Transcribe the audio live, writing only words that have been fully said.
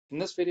In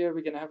this video,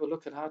 we're going to have a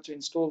look at how to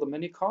install the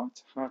mini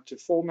cart, how to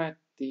format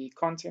the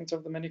content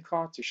of the mini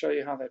cart to show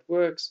you how that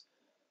works.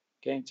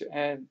 Going to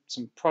add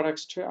some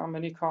products to our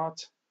mini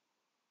cart,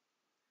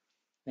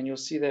 and you'll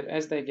see that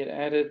as they get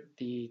added,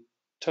 the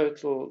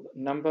total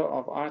number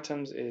of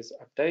items is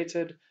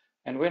updated.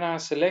 And when I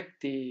select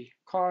the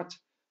cart,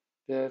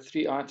 the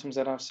 3 items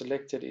that I've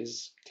selected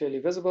is clearly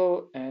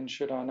visible, and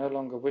should I no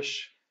longer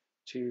wish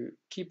to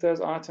keep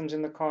those items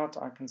in the cart,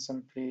 I can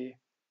simply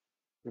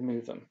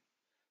remove them.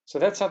 So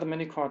that's how the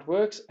mini cart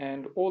works,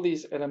 and all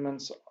these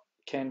elements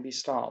can be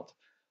styled.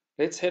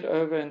 Let's head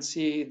over and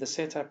see the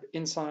setup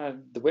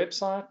inside the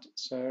website.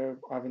 So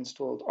I've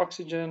installed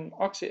Oxygen,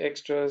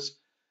 OxyExtras,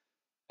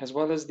 as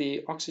well as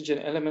the Oxygen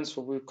elements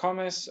for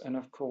WooCommerce, and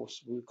of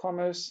course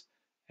WooCommerce.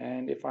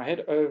 And if I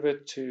head over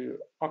to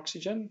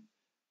Oxygen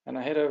and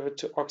I head over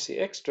to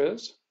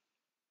OxyExtras,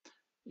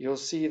 you'll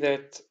see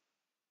that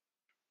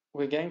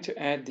we're going to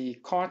add the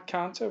cart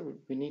counter.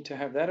 We need to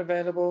have that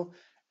available,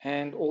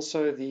 and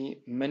also the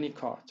mini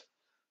cart.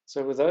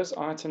 So with those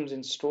items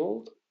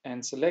installed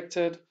and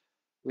selected,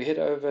 we head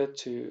over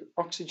to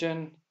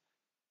Oxygen,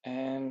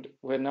 and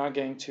we're now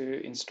going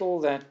to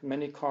install that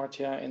mini cart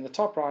here in the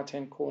top right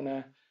hand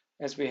corner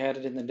as we had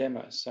it in the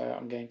demo. So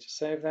I'm going to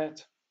save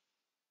that.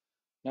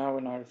 Now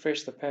when I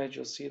refresh the page,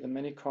 you'll see the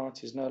mini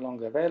cart is no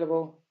longer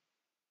available.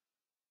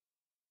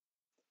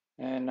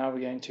 And now we're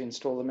going to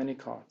install the mini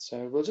cart.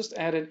 So we'll just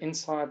add it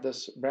inside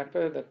this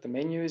wrapper that the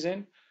menu is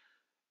in.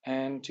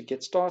 And to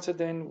get started,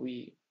 then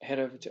we head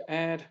over to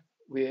add,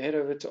 we head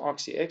over to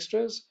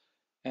OxyExtras,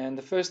 and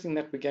the first thing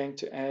that we're going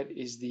to add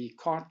is the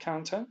cart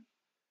counter.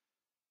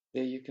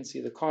 There you can see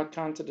the cart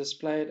counter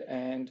displayed,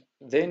 and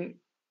then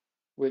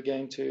we're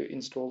going to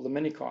install the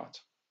mini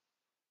cart.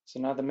 So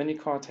now the mini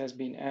cart has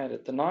been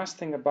added. The nice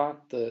thing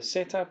about the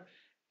setup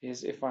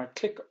is if I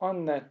click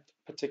on that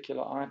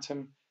particular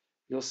item,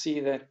 you'll see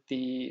that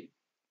the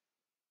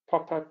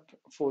pop-up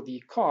for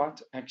the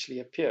cart actually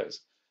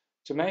appears.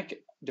 To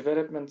make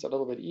development a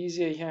little bit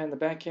easier here in the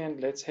back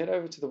end, let's head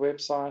over to the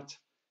website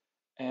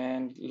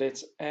and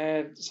let's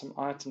add some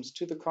items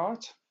to the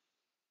cart.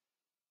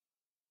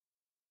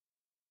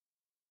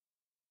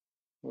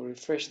 We'll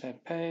refresh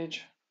that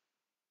page,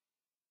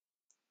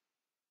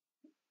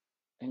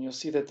 and you'll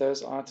see that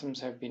those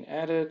items have been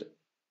added.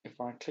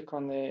 If I click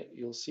on there,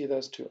 you'll see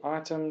those 2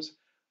 items.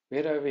 We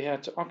head over here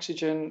to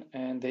Oxygen,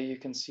 and there you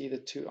can see the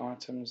 2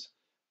 items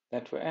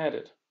that were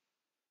added.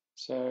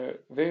 So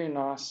very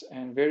nice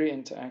and very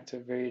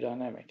interactive, very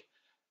dynamic.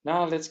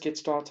 Now let's get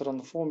started on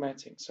the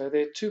formatting. So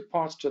there are 2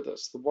 parts to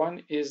this. The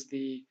one is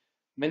the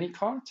mini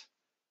cart,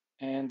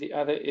 and the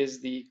other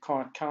is the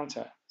cart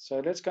counter. So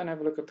let's go and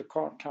have a look at the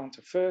cart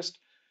counter first.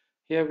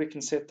 Here we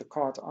can set the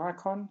cart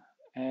icon,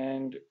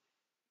 and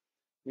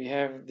we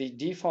have the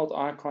default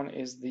icon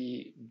is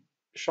the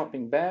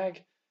shopping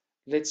bag.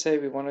 Let's say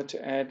we wanted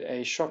to add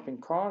a shopping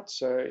cart.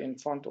 So in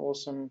Font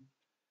Awesome,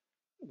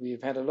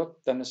 we've had a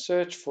look, done a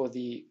search for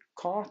the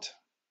cart.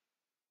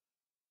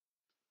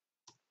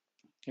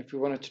 If we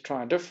wanted to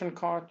try a different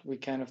cart, we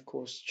can of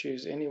course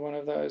choose any one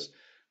of those,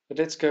 but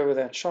let's go with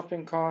that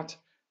shopping cart.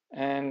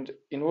 And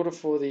in order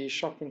for the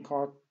shopping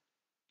cart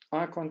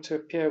icon to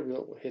appear,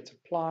 we'll hit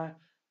apply,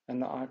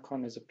 and the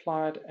icon is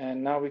applied.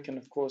 And now we can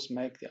of course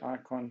make the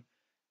icon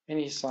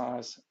any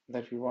size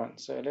that we want.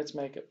 So let's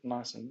make it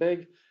nice and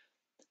big.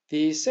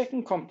 The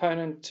second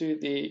component to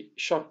the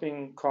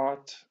shopping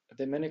cart,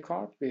 the mini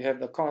cart, we have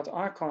the cart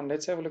icon.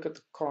 Let's have a look at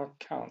the cart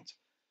count.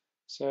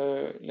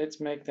 So let's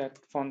make that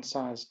font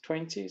size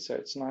 20, so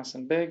it's nice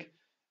and big.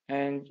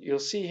 And you'll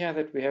see here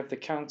that we have the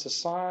counter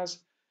size.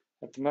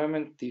 At the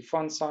moment, the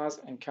font size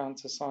and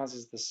counter size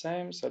is the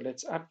same, so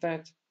let's up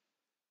that.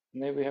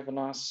 And there we have a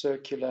nice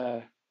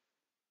circular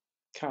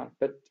count.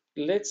 But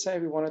let's say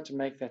we wanted to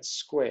make that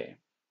square.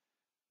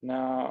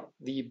 Now,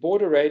 the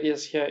border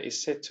radius here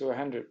is set to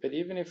 100, but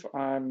even if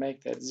I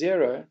make that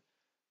 0,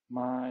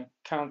 my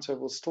counter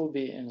will still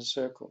be in a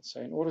circle. So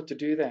in order to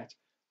do that,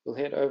 we'll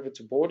head over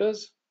to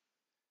borders,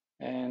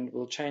 and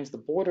we'll change the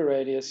border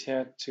radius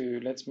here to,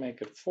 let's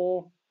make it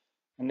 4.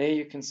 And there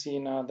you can see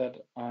now that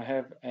I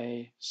have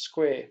a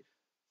square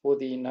for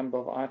the number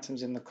of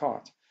items in the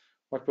cart.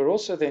 What we're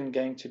also then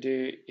going to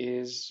do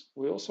is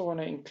we also want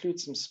to include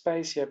some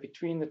space here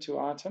between the 2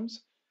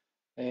 items.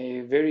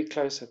 They're very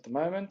close at the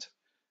moment.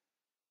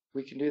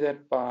 We can do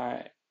that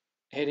by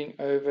heading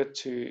over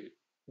to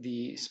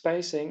the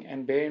spacing,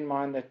 and bear in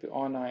mind that we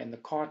are now in the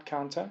cart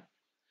counter.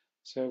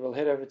 So we'll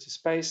head over to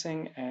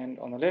spacing, and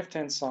on the left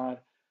hand side,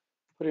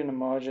 put in a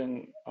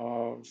margin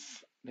of,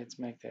 let's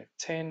make that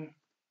 10.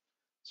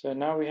 So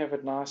now we have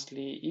it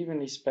nicely,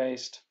 evenly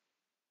spaced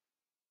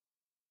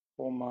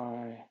for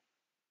my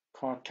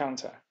cart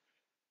counter.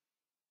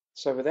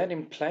 So with that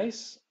in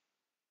place,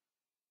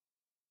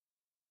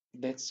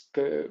 let's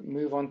go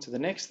move on to the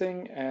next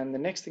thing. And the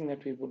next thing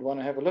that we would want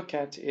to have a look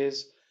at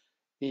is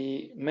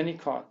the mini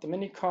cart. The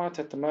mini cart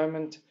at the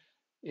moment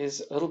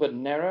is a little bit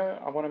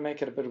narrow. I want to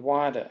make it a bit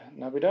wider.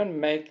 Now we don't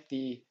make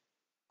the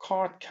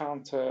cart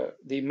counter,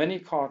 the mini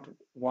cart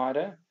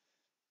wider.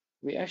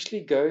 We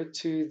actually go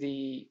to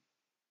the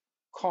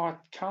cart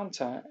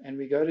counter and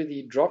we go to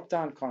the drop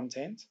down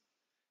content,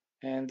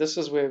 and this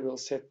is where we'll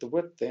set the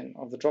width then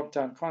of the drop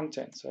down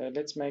content. So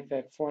let's make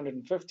that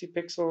 450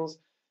 pixels,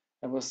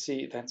 and we'll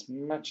see that's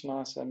much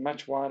nicer,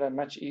 much wider,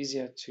 much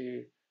easier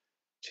to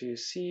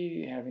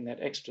see, having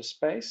that extra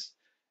space.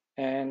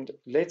 And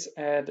let's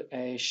add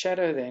a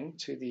shadow then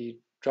to the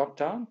drop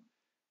down,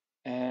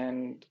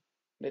 and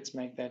let's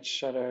make that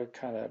shadow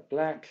color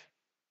black.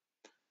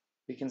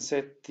 We can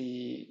set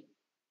the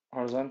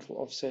horizontal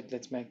offset,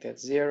 let's make that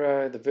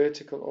 0, the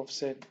vertical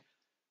offset,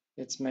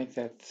 let's make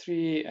that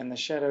 3, and the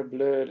shadow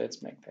blur,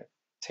 let's make that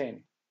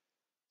 10.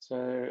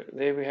 So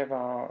there we have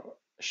our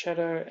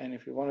shadow, and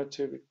if we wanted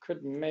to, we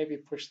could maybe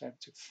push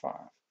that to 5.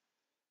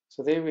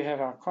 So there we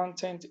have our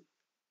content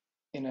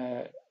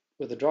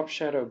with a drop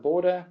shadow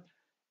border.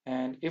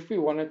 And if we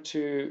wanted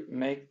to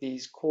make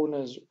these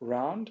corners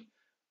round,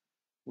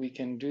 we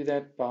can do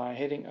that by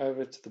heading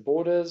over to the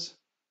borders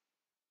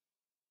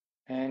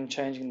and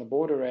changing the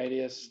border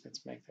radius.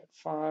 Let's make that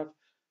 5.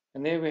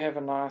 And there we have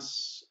a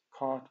nice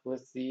cart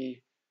with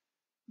the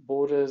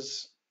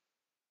borders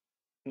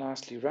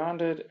nicely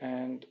rounded.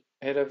 And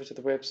head over to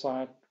the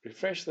website,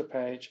 refresh the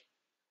page,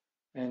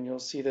 and you'll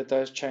see that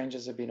those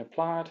changes have been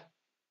applied.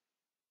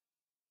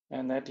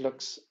 And that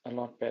looks a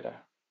lot better.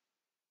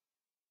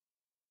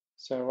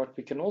 So what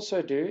we can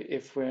also do,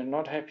 if we're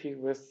not happy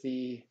with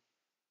the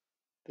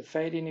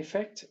fade in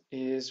effect,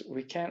 is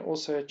we can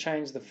also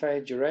change the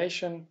fade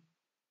duration.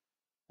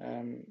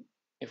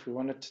 If we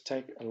want it to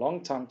take a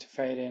long time to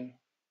fade in,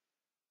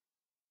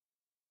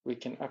 we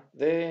can up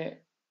there,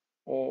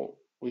 or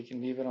we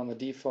can leave it on the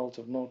default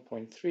of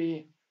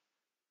 0.3,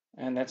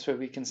 and that's where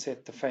we can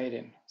set the fade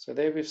in. So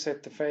there we've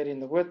set the fade in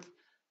the width,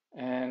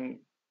 and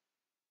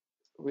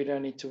we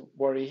don't need to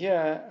worry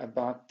here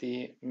about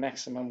the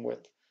maximum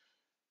width.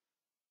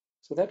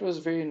 So that was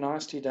very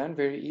nicely done,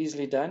 very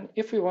easily done.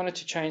 If we wanted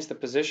to change the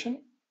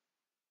position,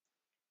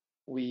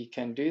 we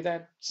can do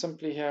that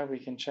simply here. We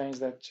can change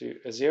that to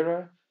a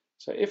 0.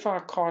 So if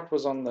our cart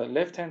was on the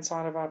left-hand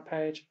side of our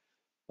page,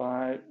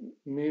 by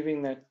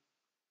moving that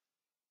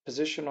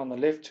position on the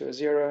left to a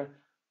 0,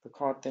 the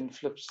cart then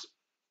flips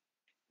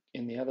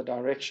in the other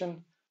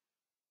direction.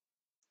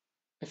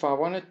 If I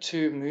wanted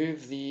to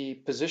move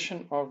the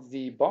position of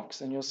the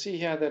box, and you'll see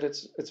here that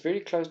it's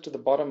very close to the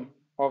bottom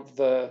of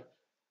the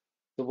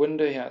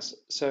window here.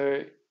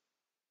 So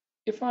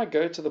if I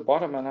go to the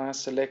bottom and I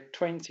select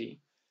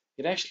 20,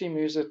 it actually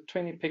moves it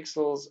 20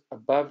 pixels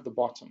above the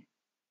bottom.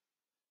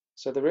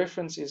 So the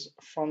reference is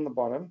from the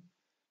bottom.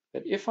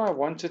 But if I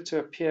wanted to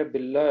appear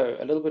below,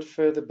 a little bit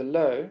further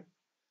below,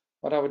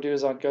 what I would do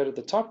is I'd go to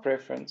the top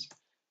reference,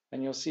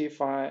 and you'll see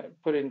if I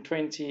put in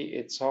 20,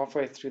 it's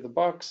halfway through the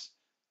box.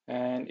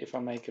 And if I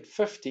make it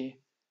 50,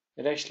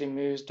 it actually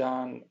moves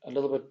down a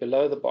little bit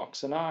below the box.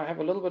 So now I have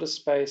a little bit of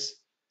space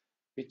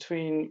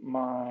between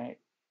my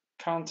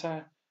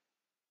counter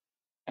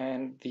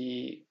and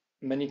the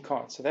mini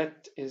cart. So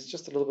that is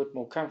just a little bit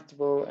more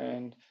comfortable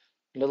and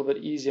a little bit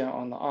easier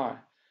on the eye.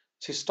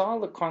 To style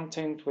the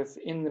content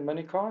within the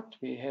mini cart,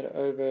 we head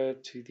over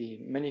to the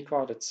mini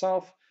cart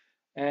itself,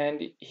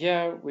 and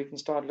here we can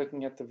start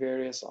looking at the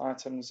various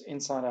items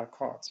inside our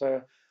cart.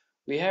 So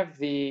we have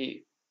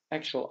the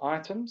actual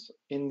items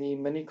in the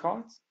mini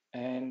cart,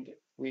 and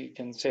we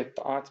can set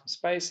the item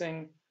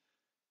spacing.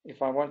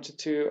 If I wanted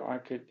to, I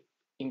could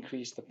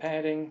increase the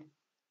padding.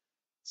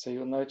 So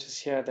you'll notice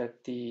here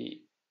that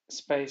the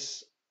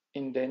space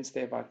indents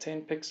there by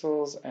 10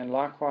 pixels, and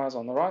likewise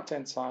on the right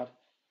hand side,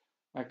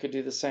 I could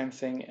do the same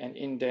thing and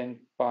indent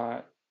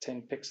by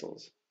 10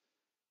 pixels.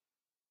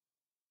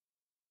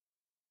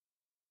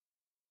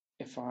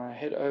 If I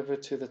head over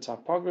to the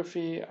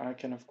typography, I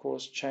can of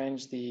course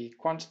change the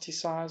quantity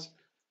size.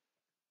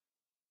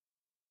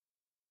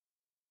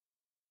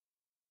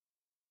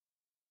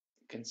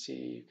 You can see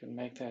you can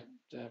make that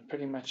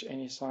pretty much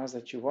any size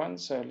that you want.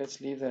 So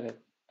let's leave that at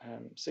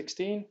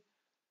 16.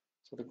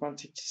 So the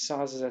quantity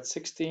size is at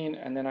 16,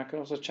 and then I can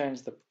also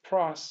change the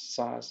price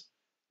size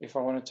if I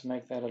wanted to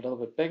make that a little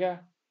bit bigger.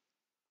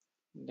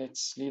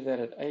 Let's leave that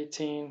at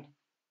 18.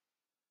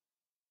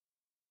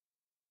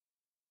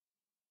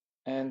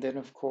 And then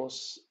of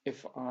course,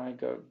 if I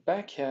go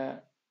back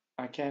here,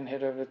 I can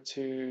head over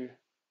to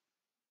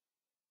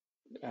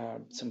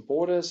some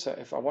borders. So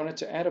if I wanted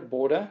to add a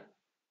border,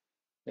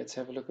 let's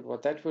have a look at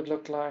what that would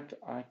look like.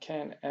 I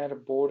can add a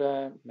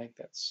border, make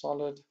that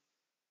solid.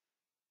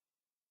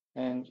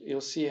 And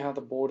you'll see how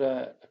the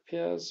border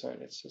appears. So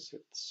let's just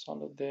hit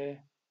solid there.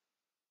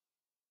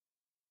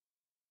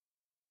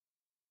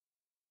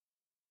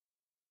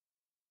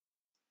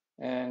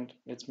 And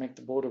let's make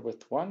the border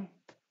width 1.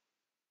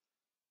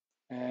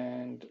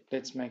 And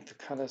let's make the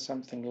color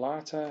something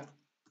lighter.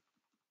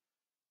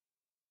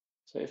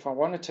 So if I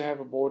wanted to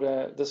have a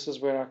border, this is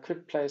where I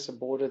could place a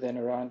border then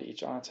around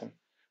each item,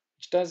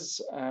 which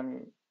does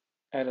add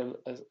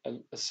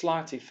a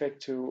slight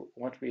effect to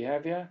what we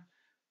have here.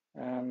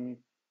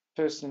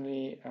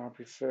 Personally, I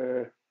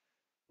prefer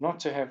not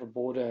to have a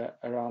border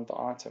around the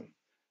item.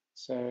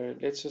 So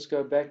let's just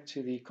go back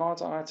to the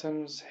cart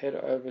items, head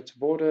over to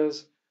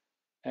borders,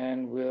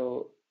 and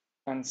we'll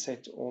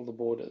unset all the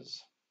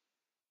borders.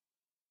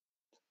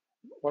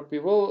 What we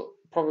will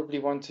probably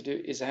want to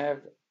do is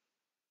have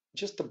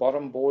just the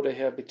bottom border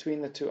here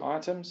between the two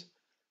items,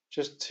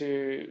 just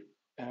to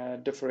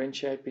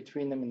differentiate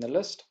between them in the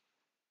list.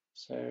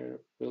 So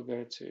we'll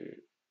go to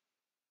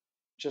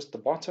just the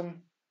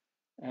bottom,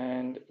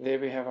 and there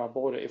we have our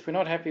border. If we're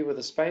not happy with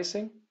the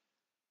spacing,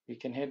 we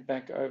can head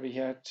back over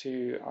here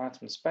to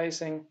item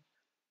spacing,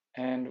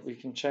 and we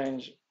can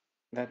change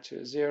that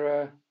to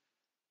 0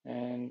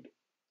 and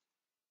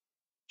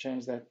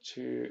change that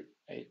to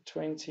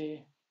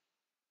 820,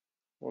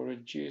 or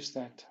reduce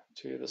that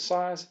to the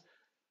size.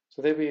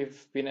 So there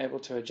we've been able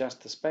to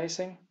adjust the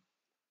spacing.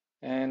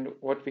 And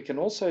what we can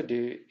also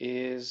do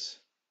is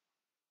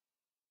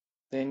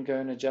then go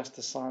and adjust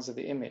the size of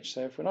the image.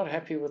 So if we're not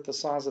happy with the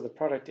size of the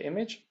product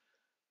image,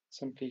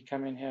 simply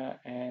come in here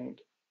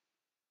and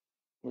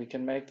we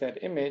can make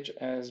that image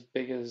as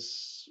big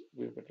as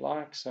we would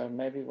like. So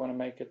maybe we want to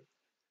make it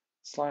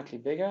slightly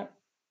bigger.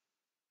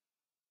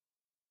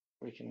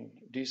 We can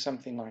do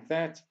something like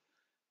that.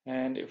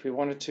 And if we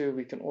wanted to,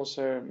 we can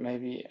also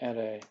maybe add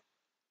a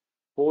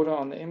border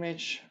on the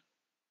image,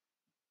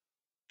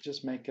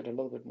 just make it a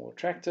little bit more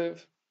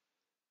attractive.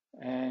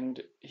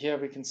 And here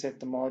we can set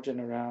the margin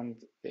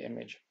around the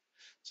image.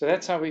 So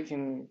that's how we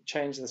can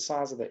change the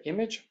size of the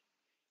image.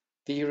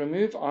 The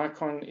remove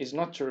icon is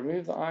not to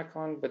remove the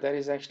icon, but that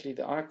is actually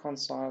the icon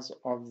size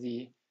of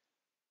the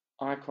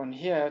icon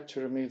here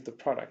to remove the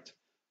product.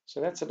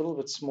 So that's a little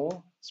bit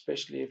small,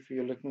 especially if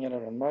you're looking at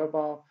it on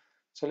mobile.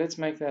 So let's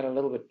make that a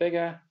little bit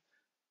bigger.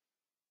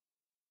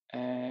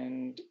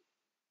 And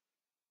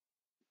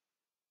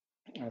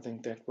I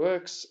think that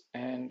works.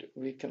 And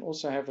we can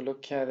also have a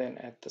look here then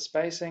at the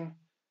spacing.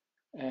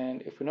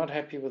 And if we're not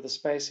happy with the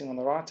spacing on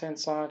the right-hand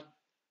side,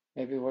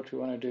 maybe what we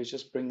want to do is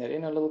just bring that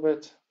in a little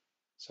bit.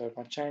 So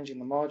by changing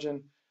the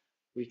margin,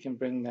 we can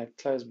bring that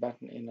close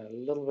button in a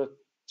little bit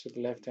to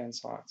the left-hand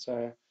side.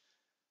 So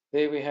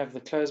there we have the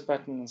close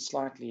button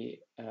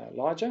slightly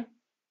larger.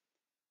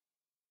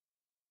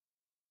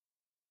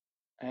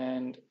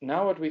 And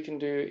now what we can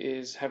do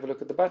is have a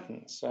look at the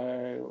buttons.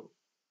 So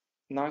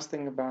nice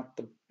thing about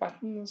the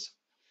buttons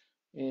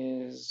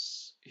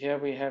is here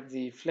we have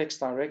the flex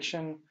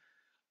direction.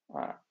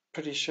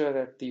 Pretty sure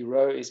that the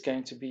row is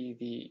going to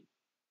be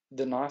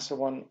the nicer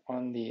one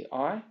on the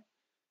eye.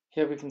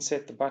 Here we can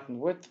set the button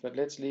width, but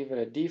let's leave it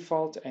at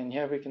default. And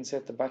here we can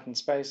set the button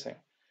spacing.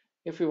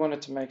 If we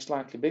wanted to make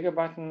slightly bigger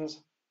buttons,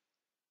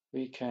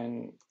 we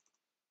can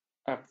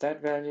up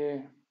that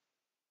value.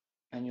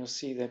 And you'll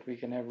see that we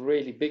can have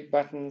really big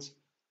buttons.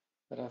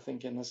 But I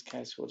think in this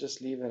case, we'll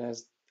just leave it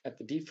as at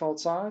the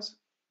default size.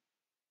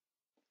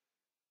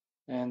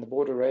 And the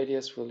border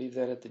radius, we'll leave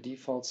that at the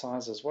default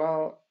size as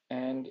well.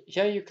 And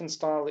here you can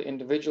style the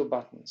individual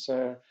buttons.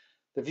 So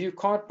the view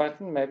cart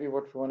button, maybe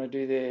what we want to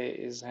do there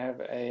is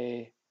have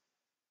a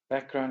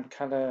background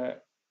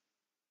color.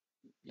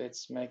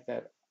 Let's make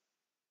that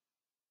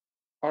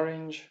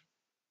orange.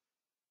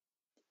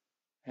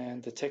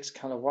 And the text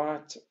color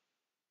white.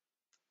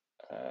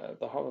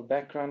 The hover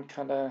background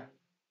color,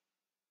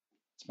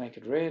 let's make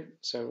it red.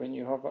 So when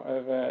you hover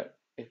over,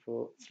 it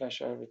will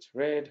flash over to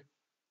red.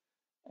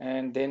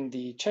 And then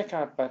the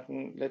checkout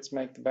button, let's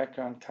make the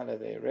background color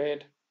there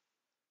red.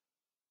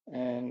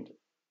 And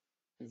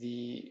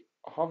the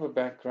hover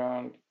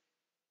background,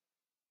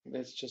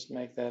 let's just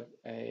make that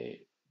a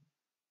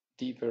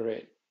deeper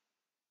red.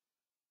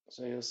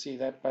 So you'll see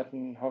that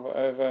button hover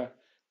over,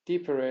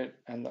 deeper red,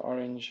 and the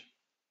orange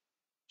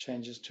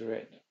changes to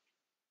red.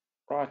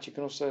 Right, you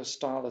can also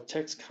style the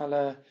text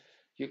color.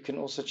 You can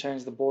also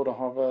change the border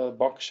hover,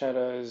 box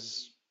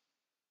shadows,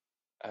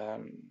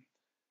 the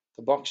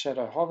box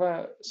shadow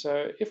hover.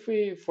 So if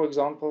we, for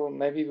example,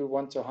 maybe we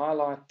want to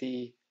highlight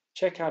the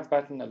checkout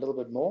button a little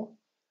bit more.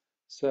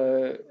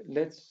 So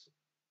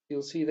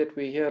you'll see that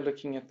we're here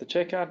looking at the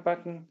checkout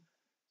button.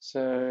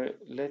 So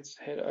let's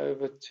head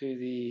over to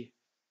the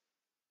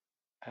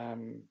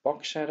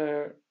box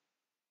shadow,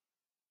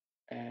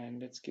 and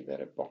let's give that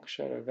a box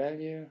shadow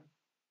value.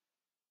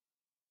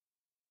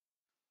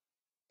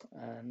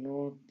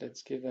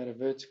 Let's give that a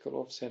vertical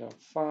offset of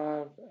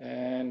 5,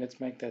 and let's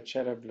make that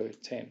shadow blue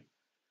 10.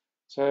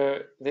 So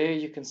there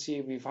you can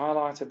see we've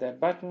highlighted that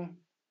button,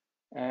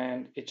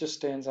 and it just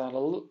stands out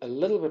a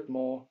little bit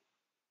more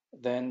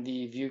than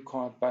the view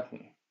cart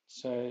button.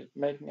 So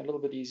making it a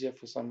little bit easier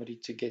for somebody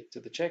to get to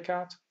the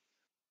checkout.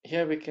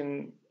 Here we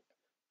can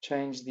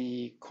change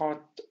the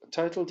cart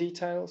total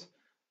details.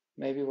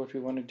 Maybe what we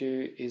want to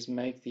do is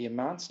make the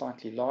amount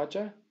slightly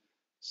larger.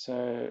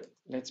 So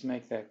let's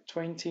make that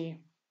 20.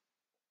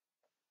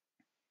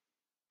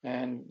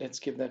 And let's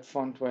give that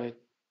font weight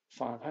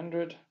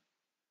 500.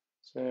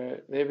 So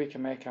there we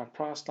can make our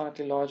price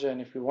slightly larger. And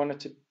if we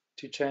wanted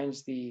to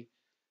change the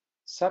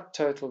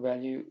subtotal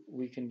value,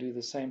 we can do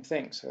the same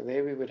thing. So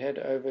there we would head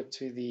over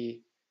to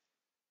the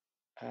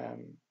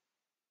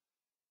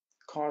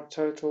cart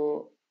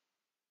total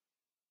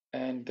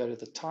and go to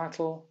the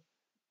title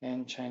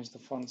and change the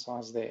font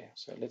size there.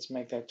 So let's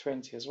make that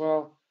 20 as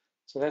well.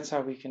 So that's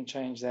how we can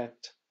change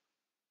that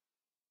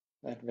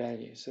that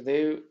value. So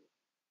there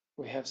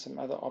we have some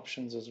other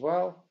options as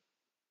well.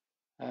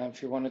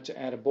 If you wanted to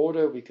add a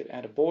border, we could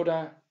add a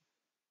border,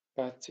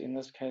 but in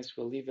this case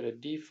we'll leave it a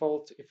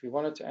default. If we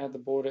wanted to add the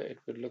border, it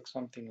would look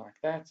something like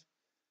that.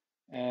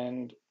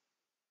 And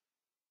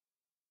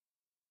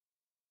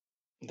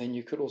then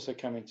you could also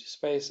come into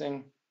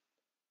spacing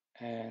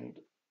and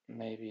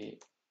maybe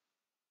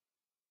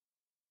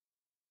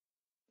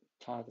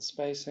apply the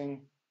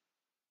spacing,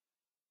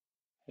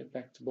 head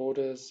back to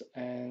borders,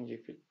 and you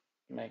could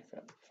make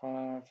that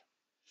 5,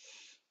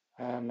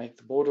 make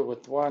the border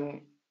width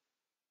 1,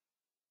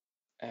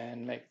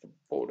 and make the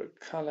border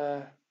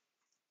color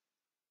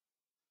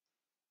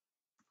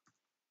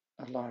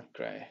a light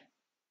gray.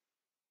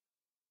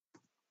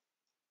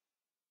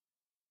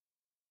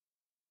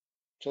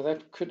 So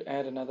that could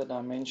add another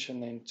dimension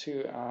then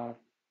to our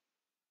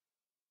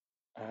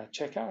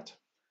checkout.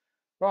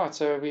 Right,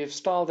 so we've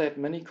styled that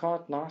mini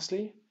cart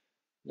nicely.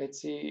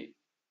 Let's see,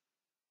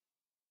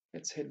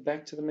 let's head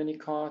back to the mini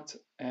cart,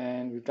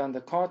 and we've done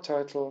the cart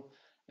total,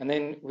 and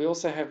then we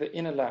also have the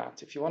inner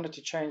layout. If you wanted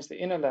to change the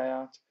inner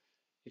layout,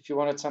 if you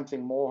wanted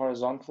something more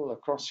horizontal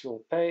across your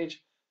page,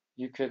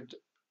 you could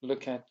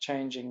look at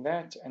changing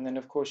that, and then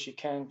of course you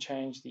can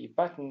change the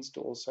buttons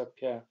to also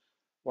appear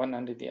one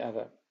under the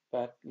other,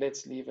 but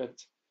let's leave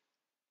it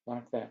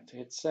like that.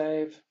 Hit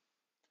save,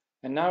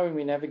 and now when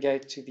we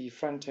navigate to the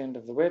front end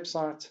of the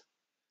website,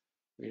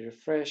 we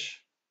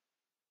refresh,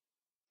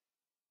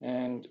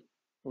 and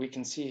we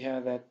can see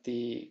here that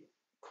the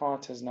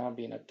cart has now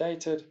been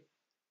updated,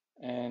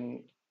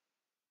 and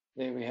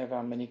there we have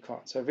our mini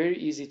cart. So very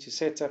easy to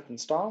set up and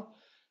style.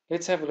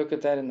 Let's have a look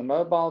at that in the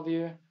mobile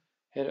view.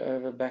 Head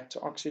over back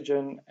to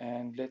Oxygen,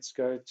 and let's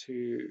go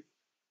to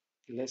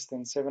less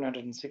than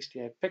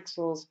 768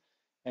 pixels,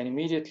 and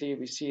immediately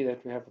we see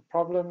that we have a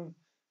problem.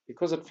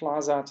 Because it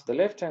flies out to the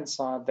left hand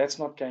side, that's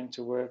not going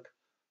to work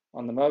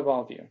on the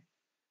mobile view.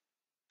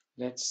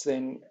 Let's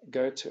then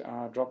go to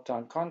our drop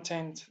down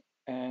content,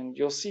 and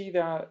you'll see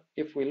that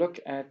if we look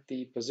at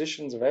the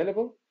positions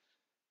available,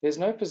 there's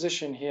no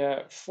position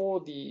here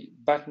for the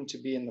button to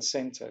be in the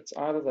center. It's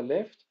either the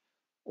left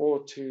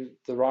or to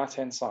the right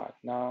hand side.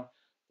 Now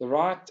the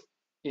right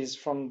is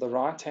from the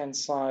right hand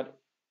side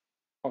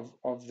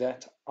of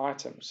that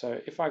item. So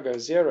if I go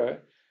 0,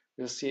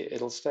 you'll see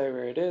it'll stay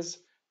where it is,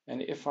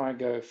 and if I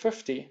go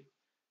 50,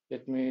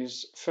 it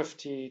moves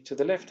 50 to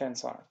the left hand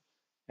side,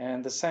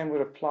 and the same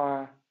would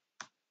apply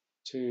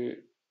to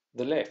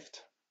the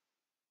left.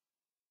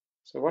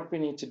 So what we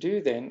need to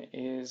do then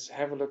is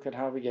have a look at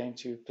how we're going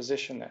to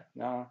position that.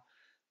 Now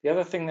the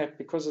other thing, that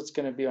because it's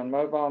going to be on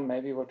mobile,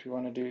 maybe what we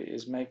want to do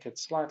is make it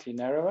slightly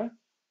narrower.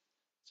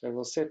 So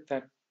we'll set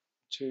that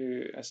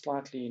to a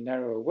slightly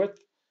narrower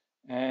width,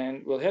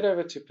 and we'll head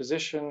over to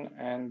position,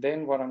 and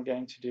then what I'm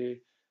going to do,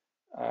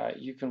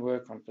 you can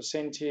work on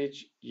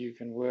percentage, you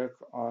can work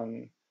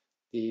on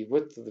the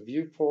width of the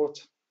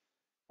viewport,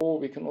 or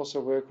we can also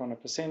work on a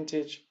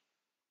percentage,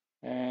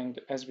 and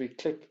as we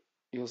click,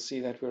 you'll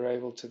see that we're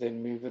able to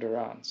then move it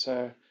around.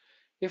 So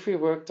if we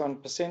worked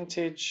on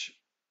percentage,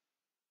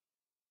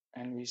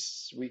 and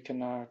we can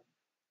now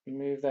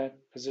move that,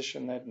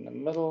 position that in the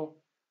middle,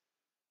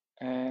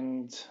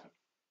 and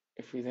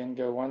if we then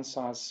go one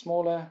size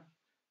smaller,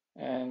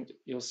 and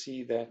you'll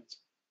see that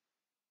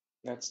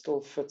that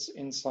still fits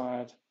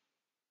inside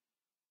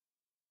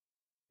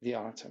the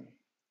item.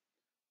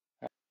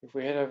 If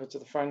we head over to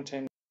the front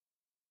end,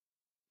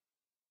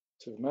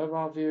 to the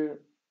mobile view,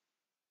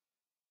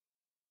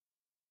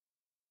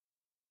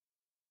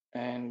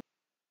 and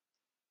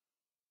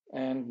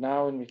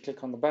now when we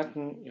click on the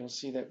button, you'll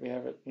see that we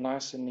have it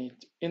nice and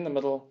neat in the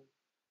middle,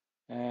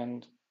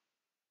 and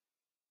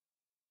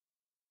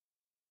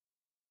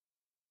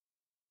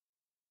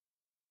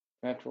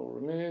that will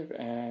remove.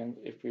 And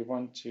if we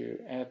want to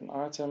add an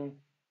item,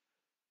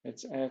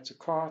 let's add to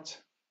cart,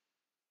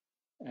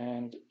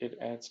 and it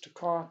adds to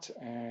cart,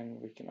 and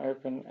we can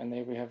open, and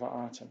there we have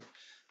our item.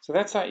 So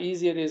that's how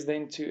easy it is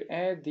then to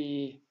add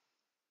the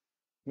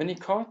mini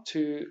cart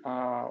to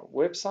our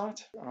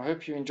website. I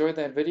hope you enjoyed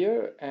that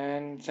video,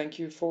 and thank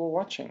you for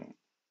watching.